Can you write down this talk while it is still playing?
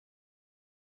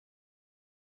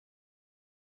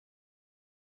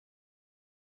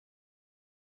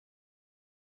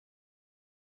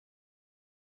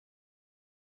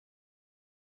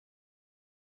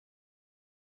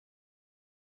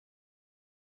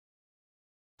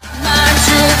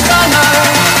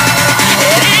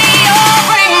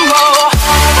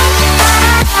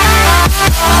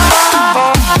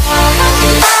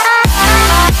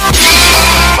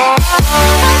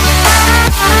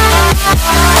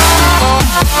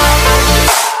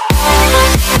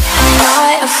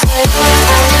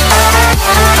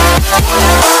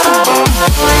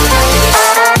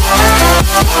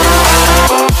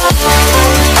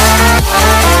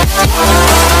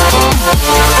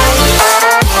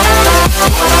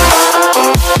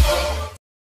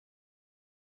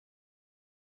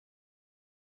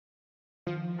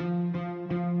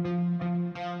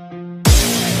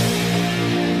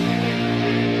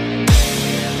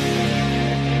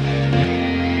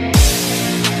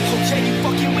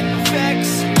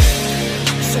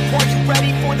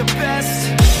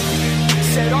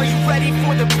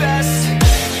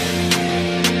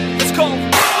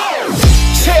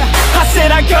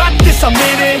said I got this, I'm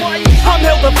in it. I'm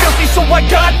hella filthy, so I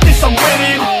got this, I'm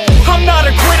winning. I'm not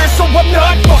a quitter, so I'm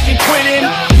not fucking quitting.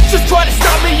 Just try to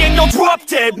stop me and you'll drop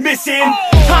dead missing.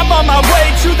 I'm on my way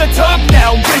to the top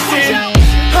now, listen.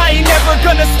 I ain't never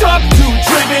gonna stop, too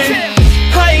driven.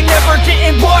 I ain't never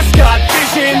getting lost, got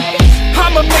vision.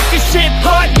 I'ma make this shit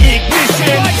hot,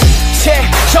 ignition. Yeah,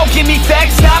 y'all give me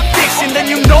facts, not fiction. Then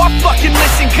you know I fucking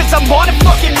listen, cause I'm on a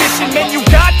fucking mission. Man, you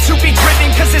got to be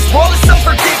driven, cause this world is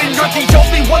unforgiving. You're the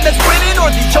only one that's winning, or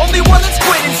the only one that's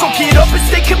quitting. So get up and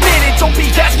stay committed, don't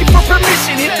be asking for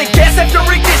permission. Hit the gas after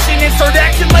ignition and start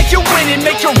acting like you're winning.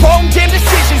 Make your own damn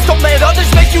decisions, don't let others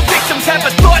make you victims. Have a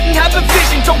thought and have a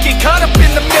vision, don't get caught up in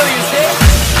the millions.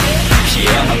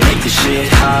 Yeah, I'ma make this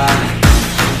shit hot.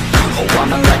 Oh,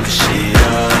 I'ma light this shit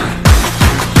up.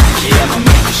 Yeah, I'ma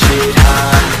make this shit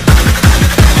hot.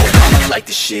 Oh, I'ma light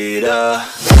this shit up.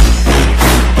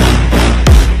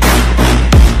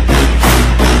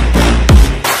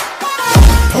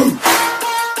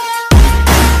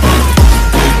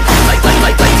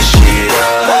 Light this shit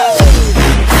up.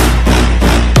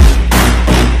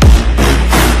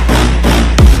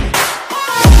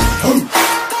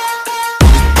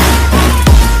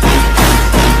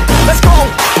 Let's go!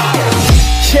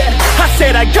 Yeah, I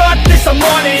said I got this, I'm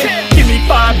on it. Give me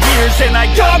 5 years and I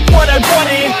got what I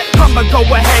wanted. I'ma go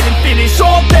ahead and finish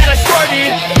all that I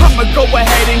started. I'ma go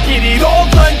ahead and get it all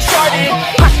uncharted.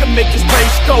 I can make this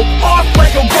place go off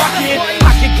like a rocket.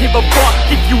 I can give a fuck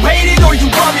if you hate it or you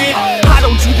love it. I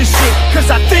don't do this shit cause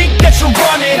I think that you're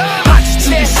on it. I just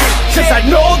do this shit cause I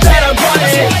know that I want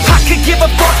it. I could give a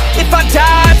fuck if I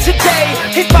die today.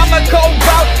 If I'ma go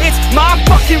out, it's my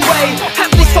fucking way.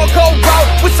 At least I'll go out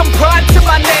with some pride to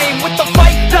my name. With the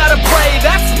fight, not a play,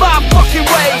 that's my fucking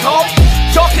way, ho.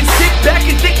 Y'all can sit back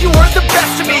and think you heard the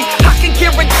best of me. I can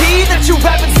guarantee that you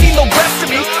haven't seen the rest of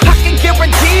me. I can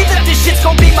guarantee that this shit's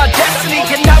gonna be my destiny.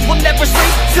 And I will never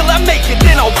sleep till I make it,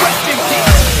 then I'll rest in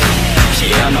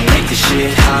peace. Yeah, I'ma make this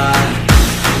shit hot.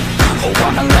 Oh,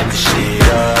 I'ma light this shit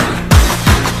up.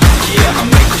 Yeah,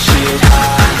 I'ma make this shit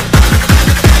hot.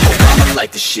 Oh, I'ma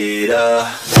light this shit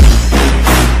up.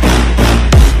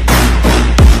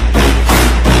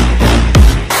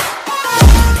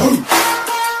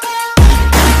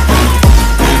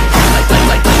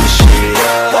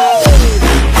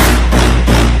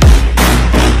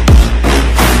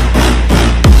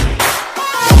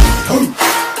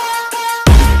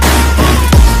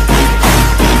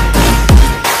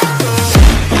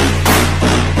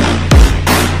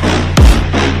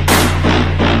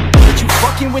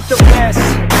 With the best,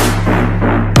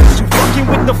 you fucking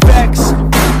with the facts.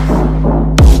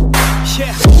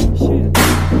 Yeah.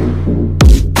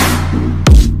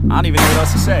 I don't even know what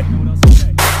else to say. I'm gonna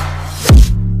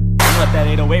let that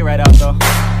 808 right out though.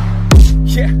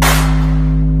 Yeah.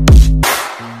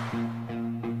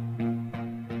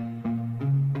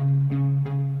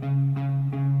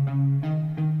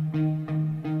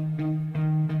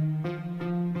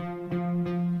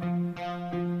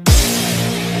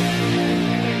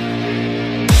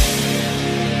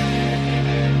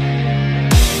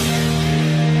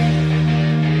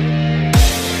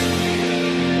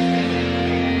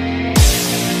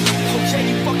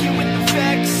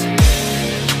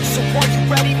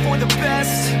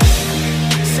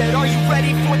 Are you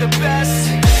ready for the best?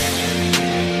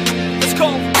 Let's go.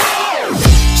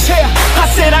 Yeah, I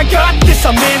said I got this,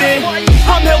 I'm in it.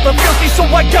 I'm hella filthy, so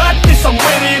I got this, I'm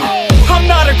winning. I'm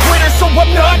not a quitter, so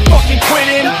I'm not fucking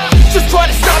quitting. Just try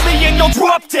to stop me and you'll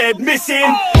drop dead missing.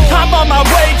 I'm on my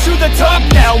way to the top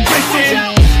now, listen.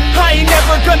 I ain't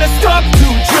never gonna stop,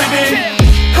 too driven.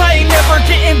 I ain't never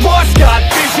getting lost, got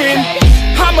vision.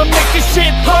 I'ma make this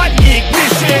shit hot,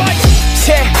 ignition.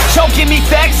 Yeah, y'all give me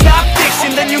facts, not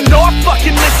fiction. Then you know I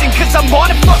fucking listen, cause I'm on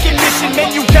a